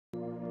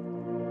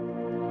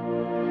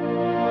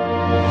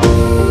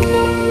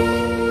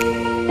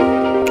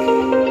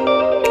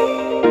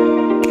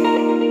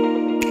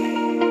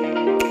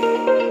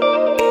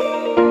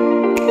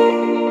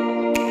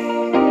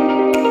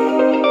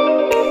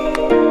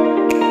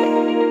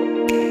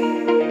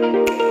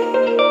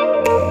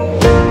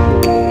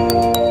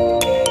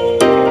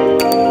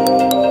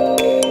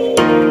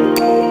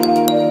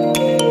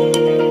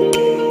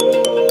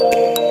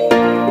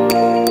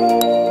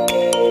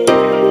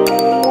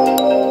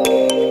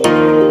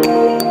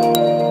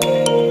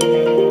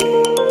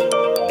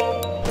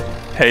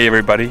Hey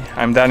everybody,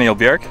 I'm Daniel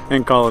Björk.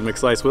 And Colin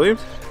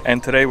Williams.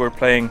 And today we're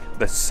playing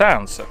the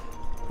Zaanse.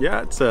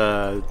 Yeah, it's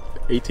a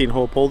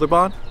 18-hole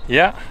Golfbaan.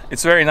 Yeah,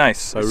 it's very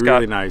nice. It's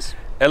really got nice.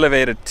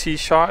 Elevated tee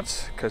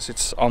shots because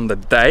it's on the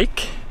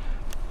dike.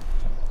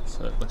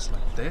 So it looks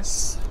like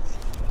this.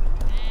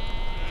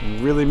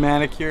 Really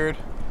manicured.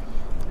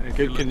 In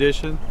good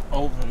condition.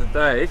 Over the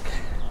dike.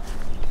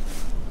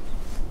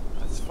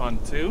 That's fun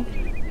too.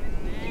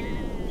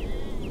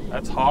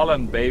 That's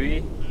Holland,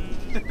 baby.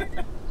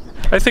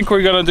 I think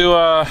we're gonna do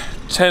a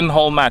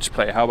 10-hole match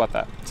play. How about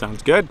that?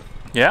 Sounds good.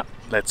 Yeah,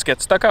 let's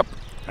get stuck up.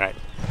 All right.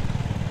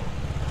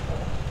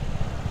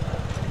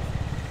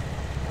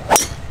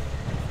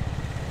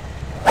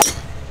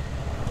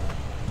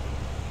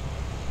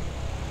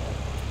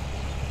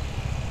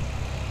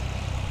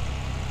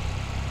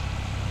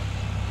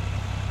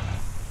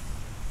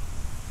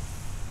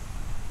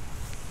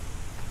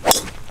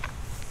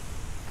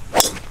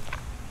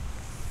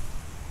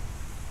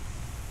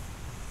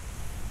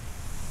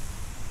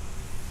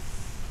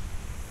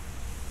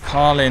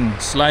 Colin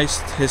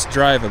sliced his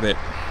drive a bit.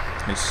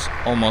 He's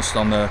almost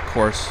on the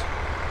course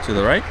to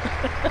the right.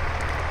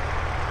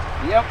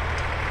 Yep.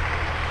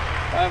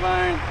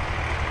 5-iron.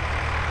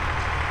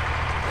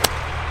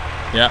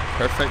 Yeah,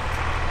 perfect.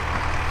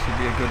 Should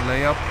be a good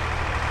layup.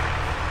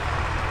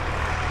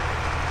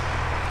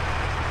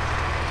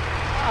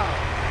 Wow.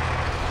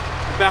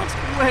 It bounced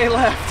way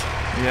left.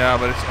 Yeah,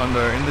 but it's in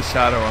the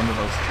shadow under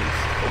those trees.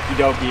 Okie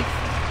dokie.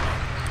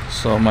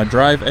 So my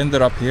drive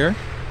ended up here.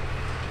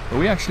 But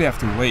we actually have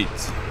to wait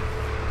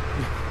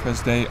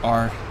because they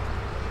are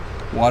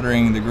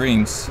watering the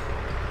greens.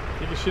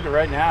 You can shoot it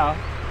right now.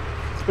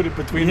 Let's put it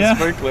between the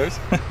sprinklers.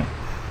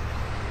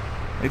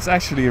 It's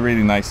actually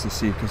really nice to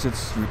see because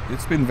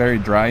it's been very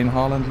dry in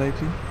Holland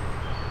lately.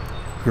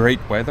 Great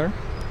weather.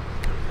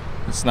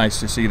 It's nice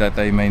to see that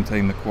they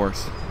maintain the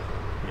course.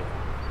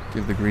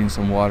 Give the greens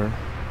some water.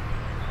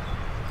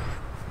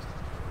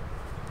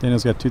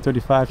 Daniel's got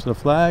 235 to the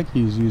flag.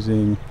 He's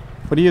using,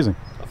 what are you using?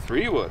 A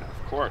 3-wood,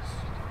 of course.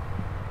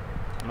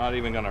 I'm not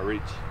even gonna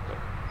reach.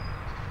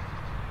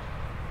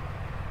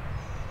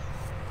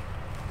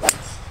 But...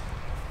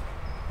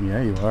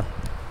 Yeah, you are.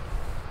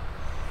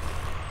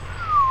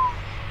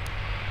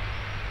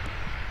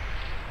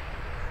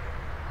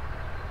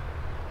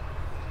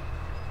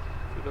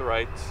 To the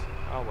right.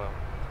 Oh well.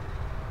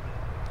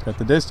 Got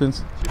the distance.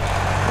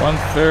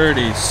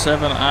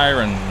 137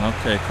 iron.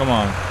 Okay, come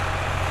on.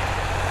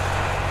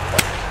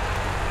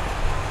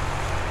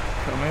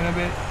 Come in a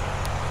bit.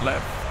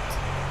 Left.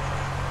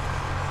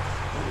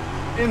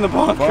 In the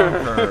bunker.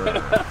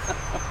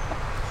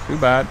 Too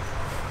bad.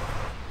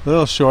 A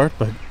little short,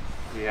 but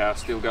yeah,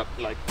 still got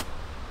like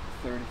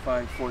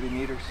 35-40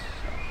 meters.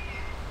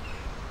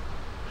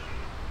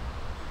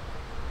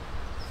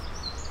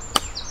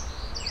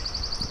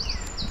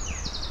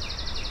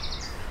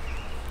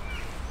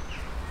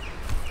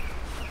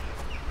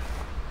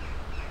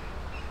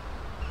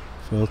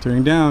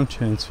 filtering down,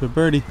 chance for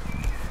birdie.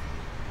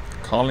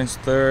 Colin's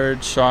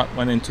third shot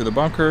went into the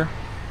bunker.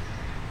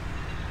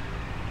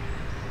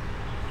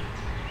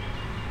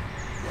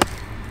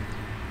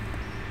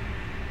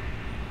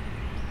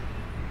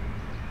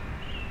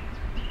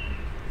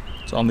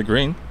 It's on the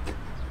green.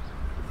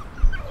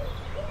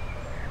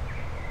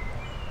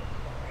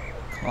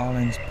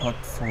 Colin's putt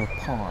for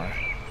par.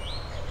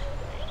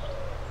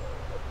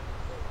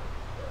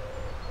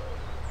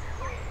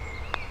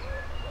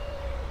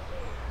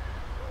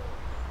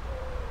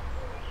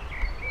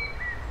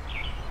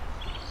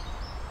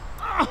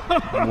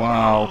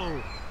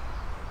 Wow.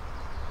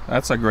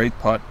 That's a great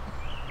putt.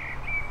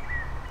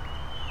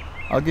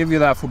 I'll give you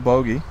that for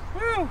bogey.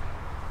 Woo.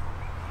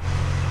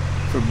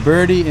 For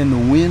birdie in the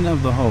win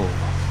of the hole.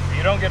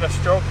 You don't get a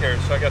stroke here,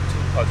 so I got 2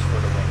 putts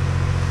for the win.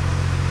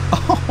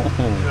 Oh.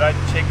 Should I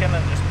chicken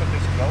and just put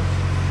this close?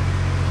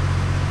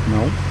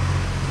 No.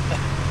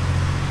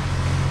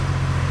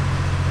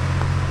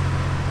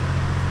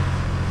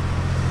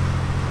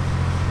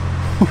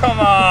 Come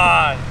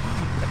on!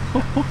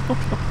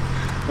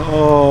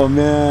 Oh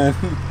man.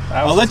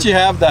 I'll let you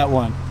have that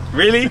one.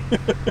 Really?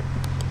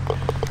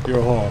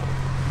 Your hole.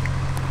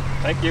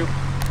 Thank you.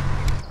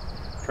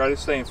 Try to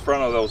stay in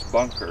front of those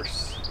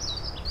bunkers.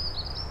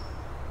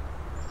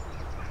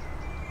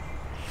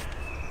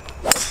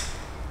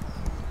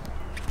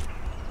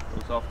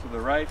 Goes off to the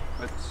right,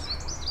 but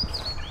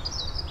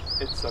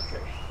it's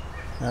okay.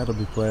 That'll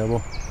be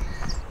playable.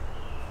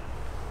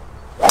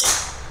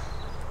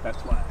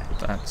 That's why.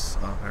 That's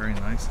a very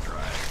nice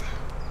drive.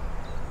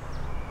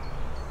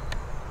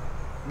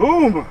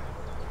 Boom!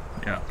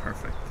 Yeah,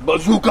 perfect.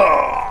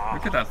 Bazooka!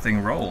 Look at that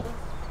thing roll.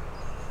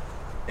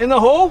 In the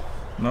hole?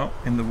 No,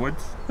 in the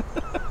woods.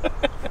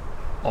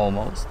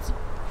 Almost.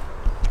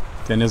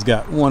 Daniel's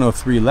got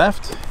 103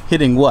 left.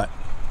 Hitting what?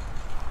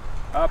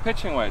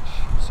 Pitching wedge.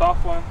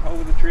 Soft one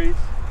over the trees.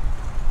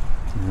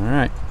 All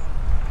right.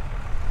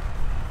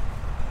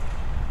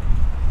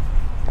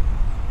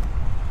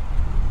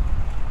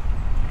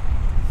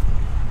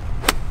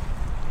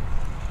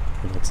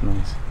 That's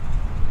nice.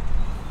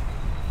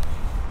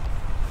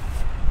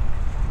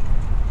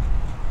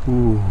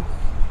 Ooh.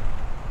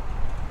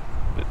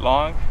 Bit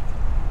long.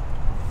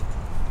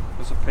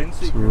 There's a pin It's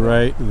seeker.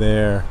 right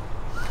there.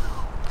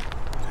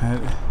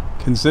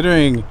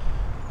 Considering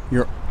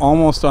you're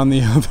almost on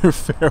the other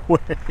fairway.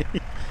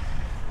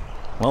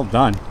 Well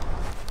done.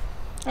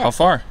 How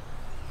far?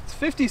 It's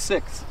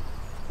 56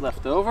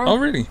 left over. Oh,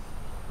 really?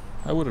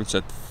 I would have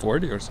said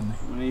 40 or something.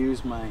 I'm gonna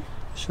use my.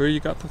 Sure you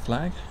got the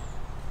flag?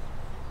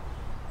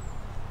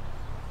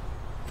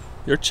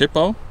 You're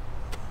Chippo?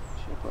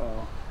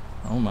 Chippo.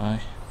 Oh my.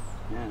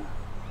 Yeah.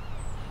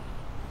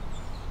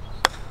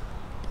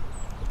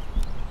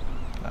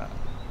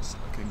 That's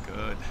looking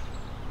good.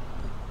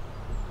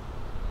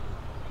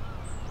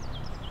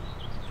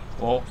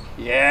 Oh,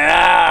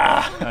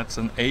 Yeah. that's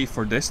an A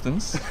for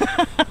distance.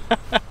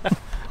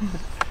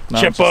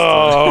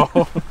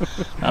 Chippo.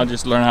 Now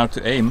just learn how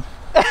to aim.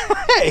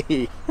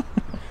 Hey.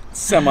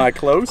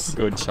 Semi-close.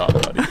 Good shot,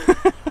 buddy.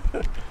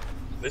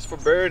 This for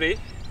birdie.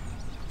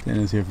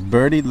 Daniel's here for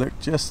birdie. Look,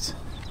 just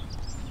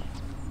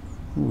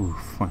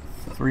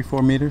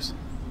 3-4 meters.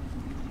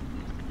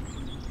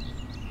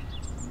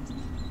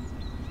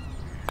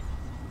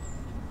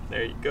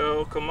 There you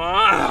go. Come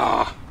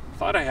on.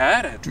 Thought I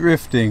had it.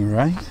 Drifting,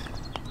 right?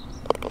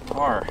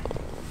 Par.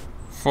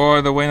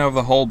 For the win of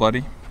the hole,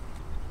 buddy.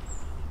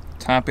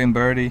 Tap in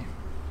birdie.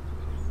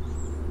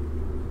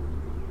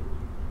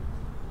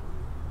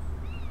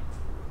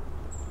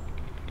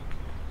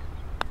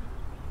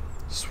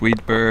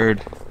 Sweet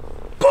bird.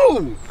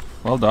 Boom.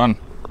 Well done.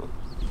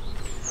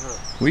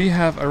 We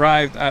have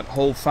arrived at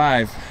hole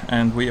 5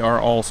 and we are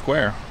all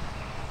square.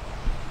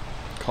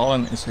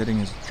 Colin is hitting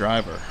his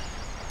driver.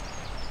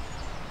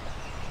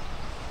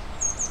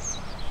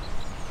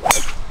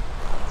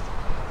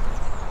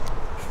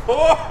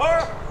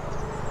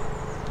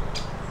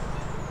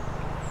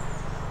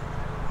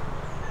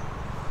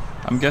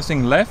 I'm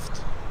guessing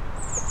left.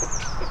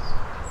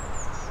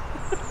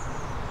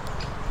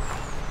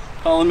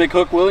 Colin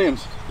McCook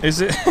Williams. Is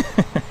it?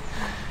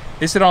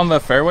 Is it on the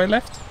fairway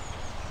left?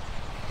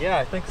 Yeah,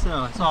 I think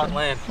so. It's on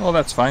land. Well,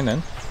 that's fine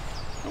then.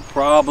 No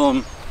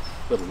problem.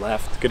 Little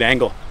left. Good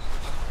angle.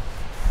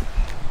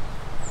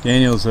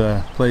 Daniel's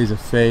plays a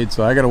fade,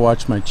 so I gotta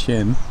watch my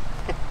chin.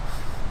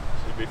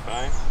 Should be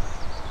fine.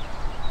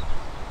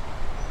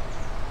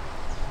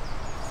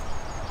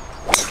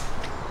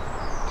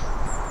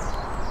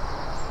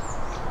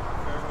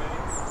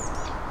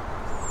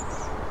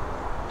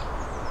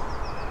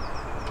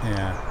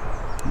 Yeah,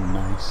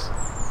 nice.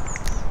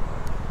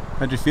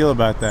 How'd you feel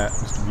about that,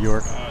 Mr.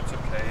 Bjork? Oh, it's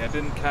okay. I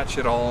didn't catch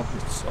it all.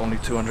 It's only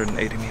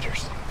 280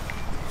 meters.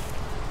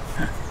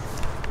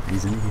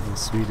 He's an evil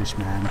Swedish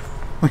man.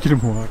 Look at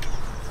him walk.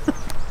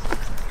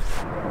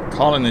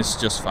 Colin is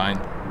just fine.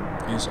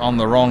 He's on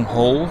the wrong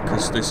hole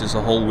because this is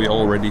a hole we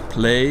already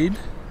played.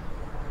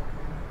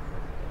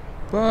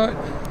 But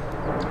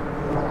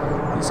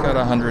he's got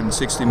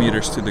 160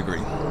 meters to the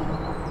green.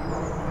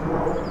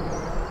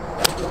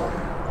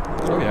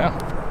 Oh yeah.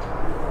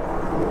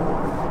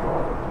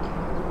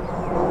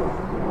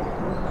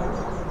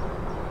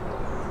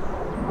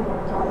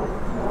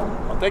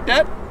 I'll take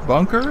that.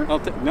 Bunker? I'll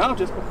take. No,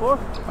 just before.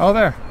 Oh,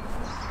 there.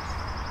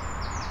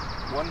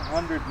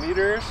 100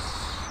 meters,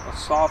 a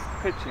soft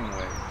pitching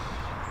wedge.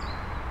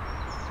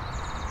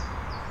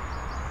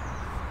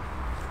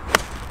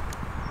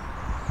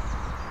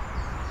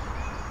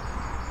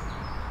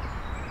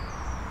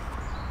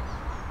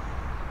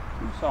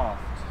 Too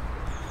soft.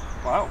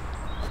 Wow.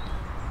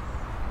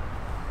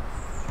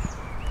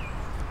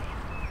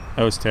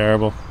 That was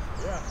terrible.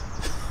 Yeah.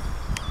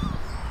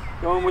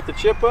 Going with the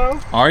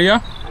chippo. Are ya?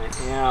 I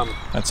am.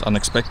 That's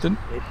unexpected.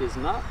 It is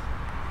not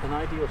an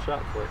ideal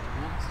shot for it, to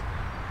be honest.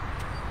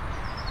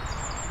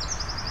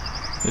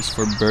 It's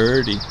for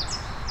birdie.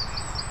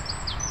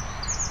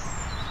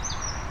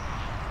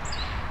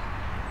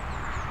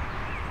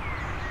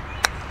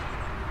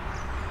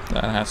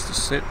 That has to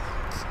sit.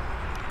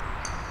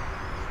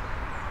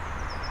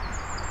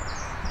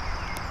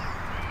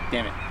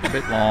 Damn it. A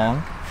bit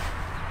long.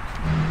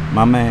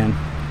 My man.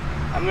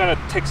 I'm gonna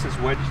Texas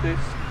wedge this.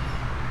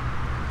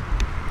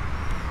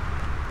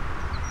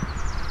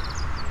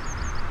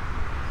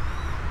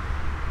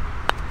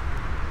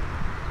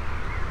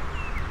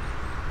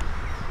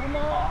 Come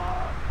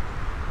on.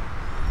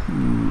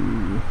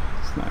 Ooh,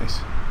 it's nice.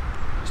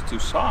 It's too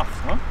soft,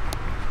 huh?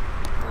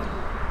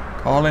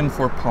 All in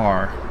for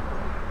par.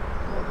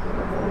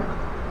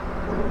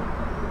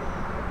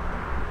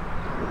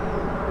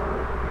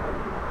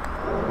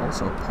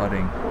 Also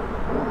putting.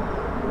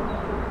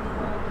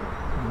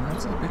 And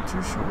that's a bit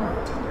too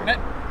short. Darn it.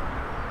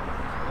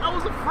 I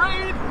was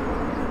afraid.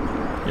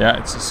 Yeah,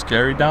 it's a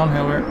scary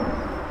downhiller.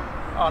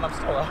 Oh, and I'm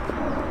still up.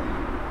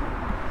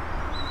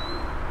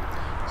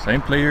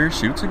 Same player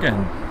shoots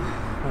again.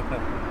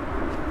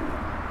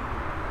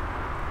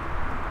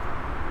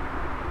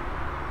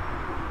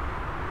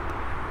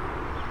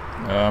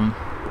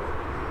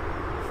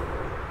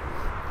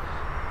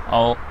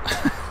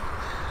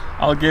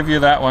 I'll give you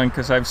that one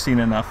because I've seen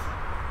enough.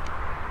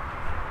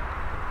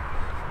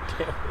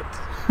 Damn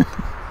it.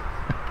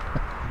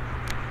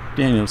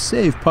 Daniel,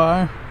 save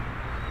par.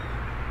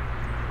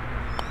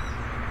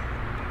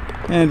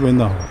 And win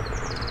the hole.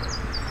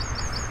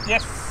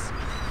 Yes.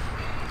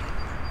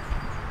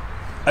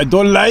 I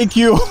don't like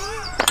you.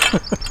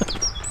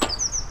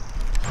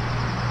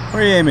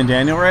 Where are you aiming,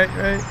 Daniel? Right?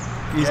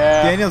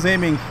 Yeah. Daniel's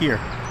aiming here.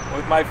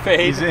 With my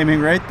fade. He's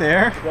aiming right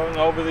there. Going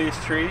over these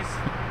trees.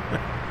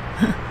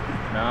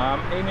 No,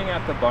 I'm aiming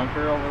at the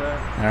bunker over there.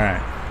 All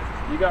right.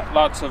 You got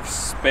lots of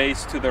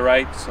space to the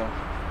right, so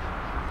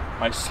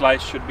my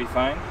slice should be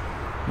fine.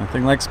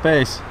 Nothing like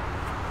space.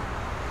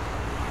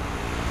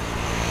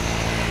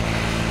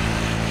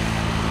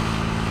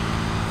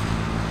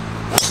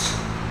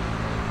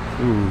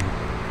 Ooh.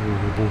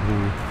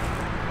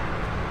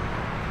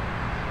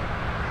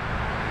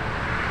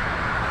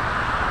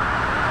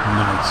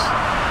 Nice.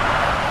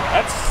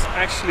 That's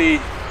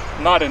actually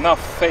not enough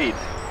fade.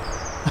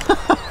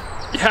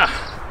 Yeah.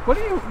 What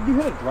do you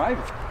hit a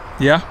driver?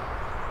 Yeah.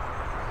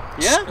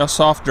 Yeah? A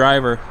soft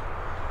driver.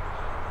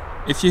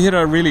 If you hit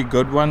a really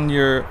good one,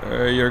 you're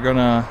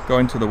gonna go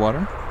into the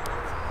water.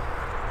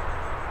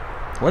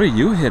 What are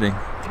you hitting?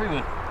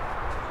 3-wood.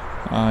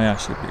 Oh yeah,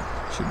 should be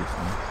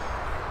fine.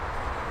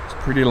 It's a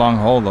pretty long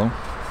hole though.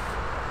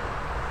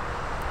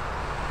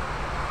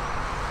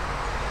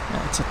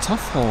 Yeah, it's a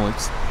tough hole. Look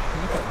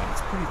at that,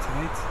 it's pretty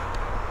tight.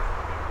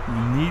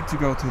 You need to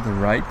go to the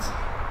right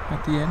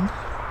at the end.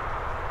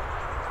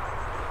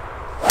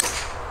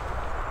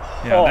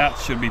 Yeah, that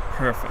should be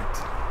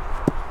perfect.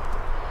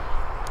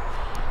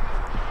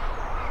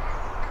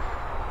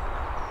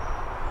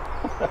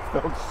 That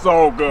felt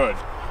so good.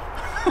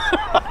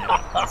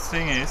 Yeah, the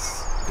thing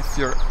is, if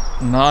you're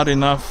not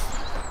enough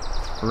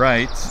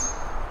right,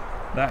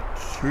 that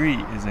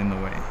tree is in the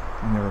way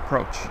in your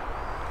approach.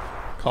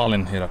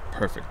 Colin hit a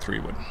perfect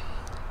 3-wood.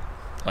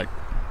 Like,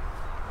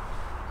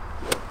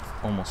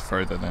 almost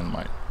further than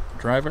my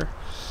driver.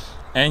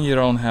 And you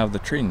don't have the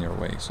tree in your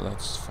way, so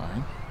that's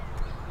fine.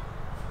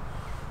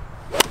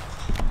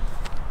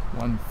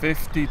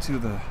 150 to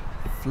the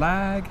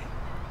flag.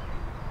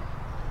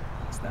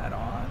 Is that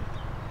on?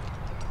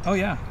 Oh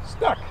yeah.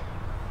 Stuck.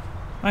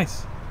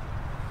 Nice.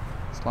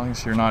 As long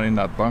as you're not in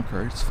that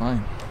bunker, it's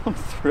fine. I'm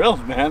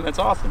thrilled, man. That's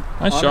awesome.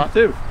 Nice shot.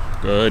 Too.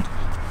 Good.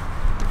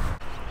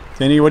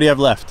 Danny, what do you have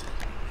left?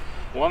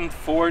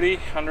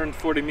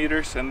 140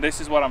 meters, and this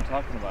is what I'm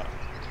talking about.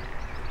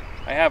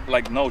 I have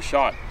like no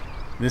shot.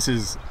 This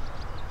is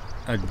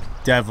a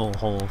devil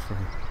hole for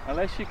him.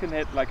 Unless you can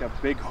hit like a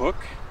big hook.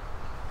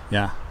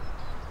 Yeah.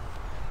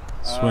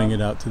 Swing it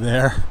out to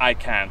there. I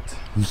can't.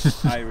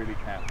 I really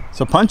can't.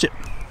 So punch it.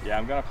 Yeah,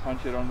 I'm gonna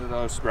punch it under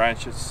those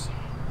branches.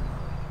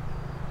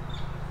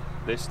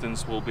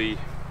 Distance will be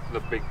the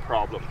big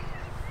problem.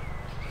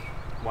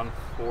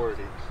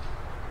 140.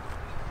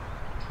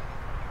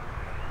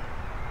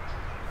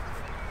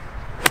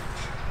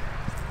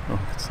 Oh,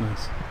 that's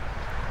nice.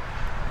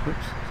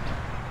 Oops.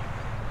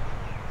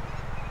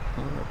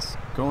 Well, that's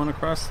going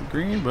across the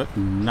green, but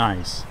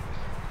nice.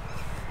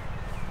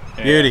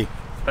 Yeah. Beauty.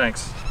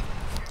 Thanks.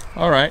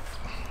 All right.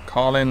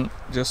 Colin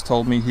just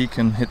told me he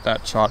can hit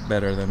that shot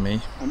better than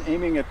me. I'm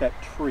aiming at that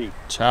tree.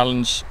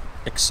 Challenge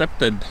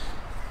accepted.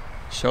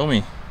 Show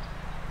me.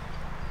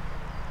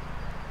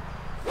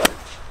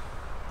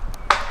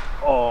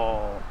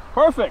 Oh,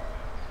 perfect.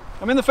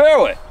 I'm in the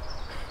fairway.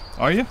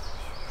 Are you?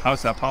 How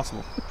is that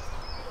possible?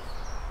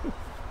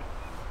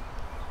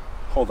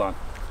 Hold on.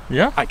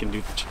 Yeah? I can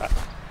do the shot.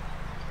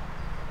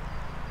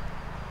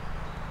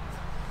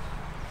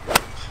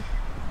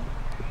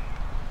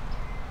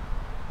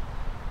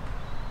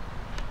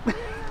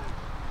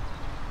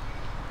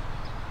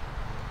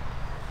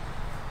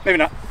 Maybe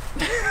not.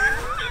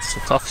 It's a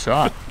tough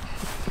shot.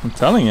 I'm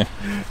telling you.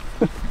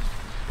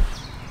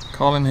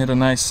 Colin hit a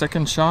nice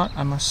second shot,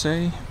 I must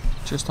say.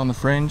 Just on the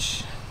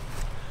fringe.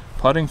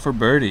 Putting for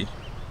birdie.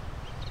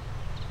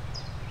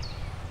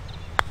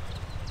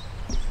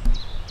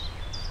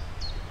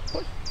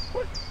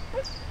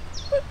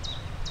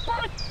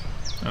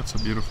 That's a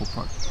beautiful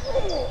putt.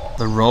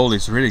 The roll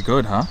is really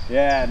good, huh?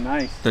 Yeah,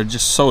 nice. They're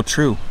just so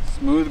true.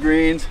 Smooth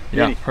greens.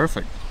 Yeah, Beauty.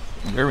 perfect.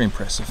 Very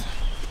impressive.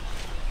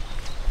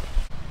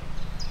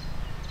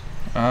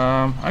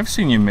 I've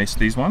seen you miss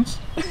these ones.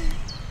 It's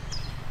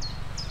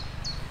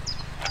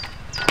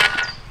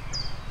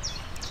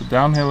a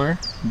downhiller,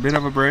 a bit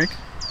of a break.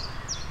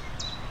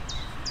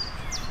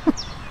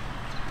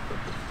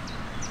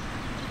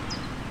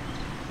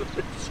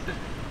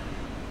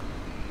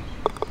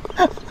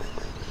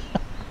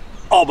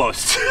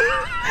 Almost.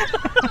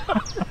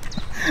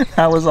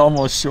 That was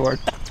almost short.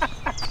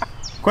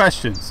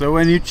 Question. So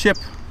when you chip,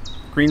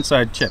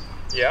 greenside chip,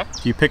 Yeah?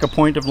 do you pick a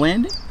point of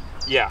landing?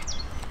 Yeah.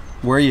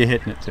 Where are you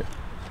hitting it to?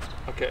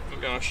 Okay,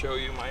 I'm gonna show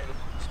you my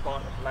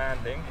spot of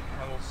landing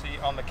and we'll see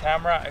on the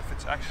camera if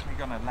it's actually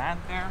gonna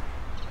land there.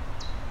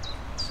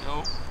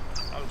 So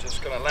I'm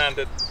just gonna land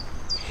it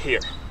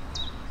here,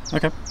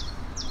 Okay.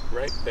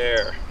 right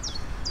there.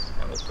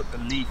 And we'll put the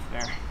leaf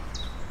there.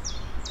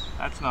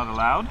 That's not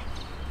allowed,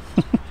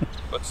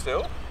 but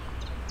still.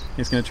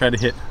 He's going to try to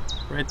hit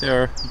right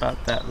there,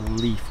 about that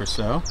leaf or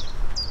so.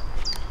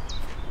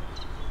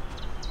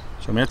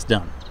 Show me it's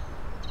done.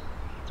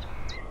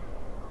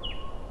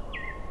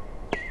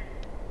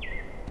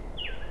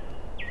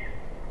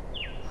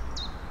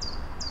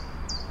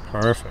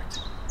 Perfect.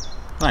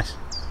 Nice.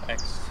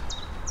 Thanks.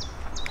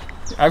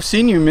 I've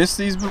seen you miss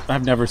these.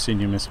 I've never seen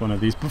you miss one of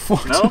these before.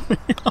 No? To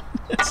be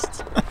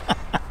honest.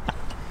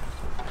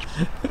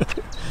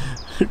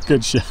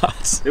 Good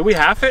shots. Did we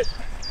half it?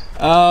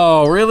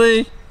 Oh,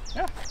 really?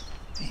 Yeah.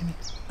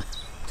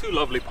 Two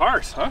lovely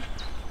pars, huh?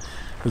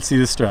 Let's see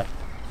the strut.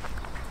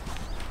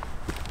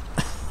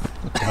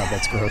 God,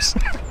 that's gross.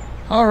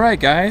 All right,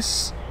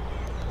 guys.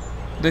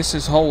 This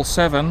is hole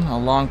 7, a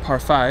long par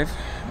 5,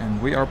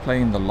 and we are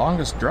playing the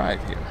longest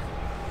drive here.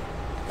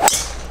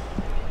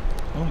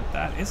 Oh,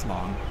 that is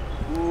long.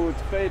 Ooh,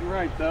 it's fading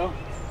right though.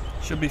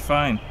 Should be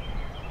fine.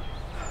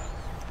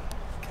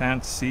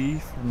 Can't see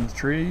from the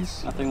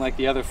trees. Nothing like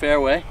the other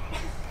fairway.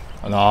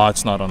 No,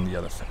 it's not on the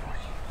other fairway.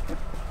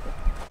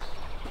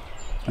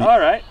 All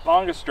right,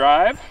 longest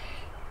drive.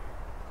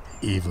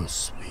 Evil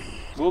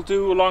sweet. We'll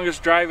do a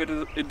longest drive.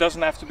 It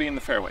doesn't have to be in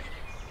the fairway.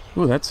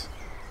 Ooh, that's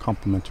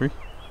complimentary.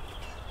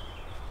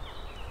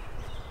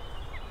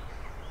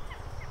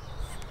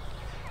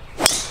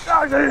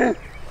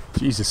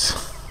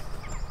 Jesus.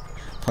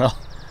 Well,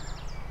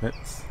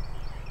 that's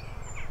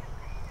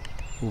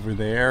over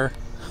there.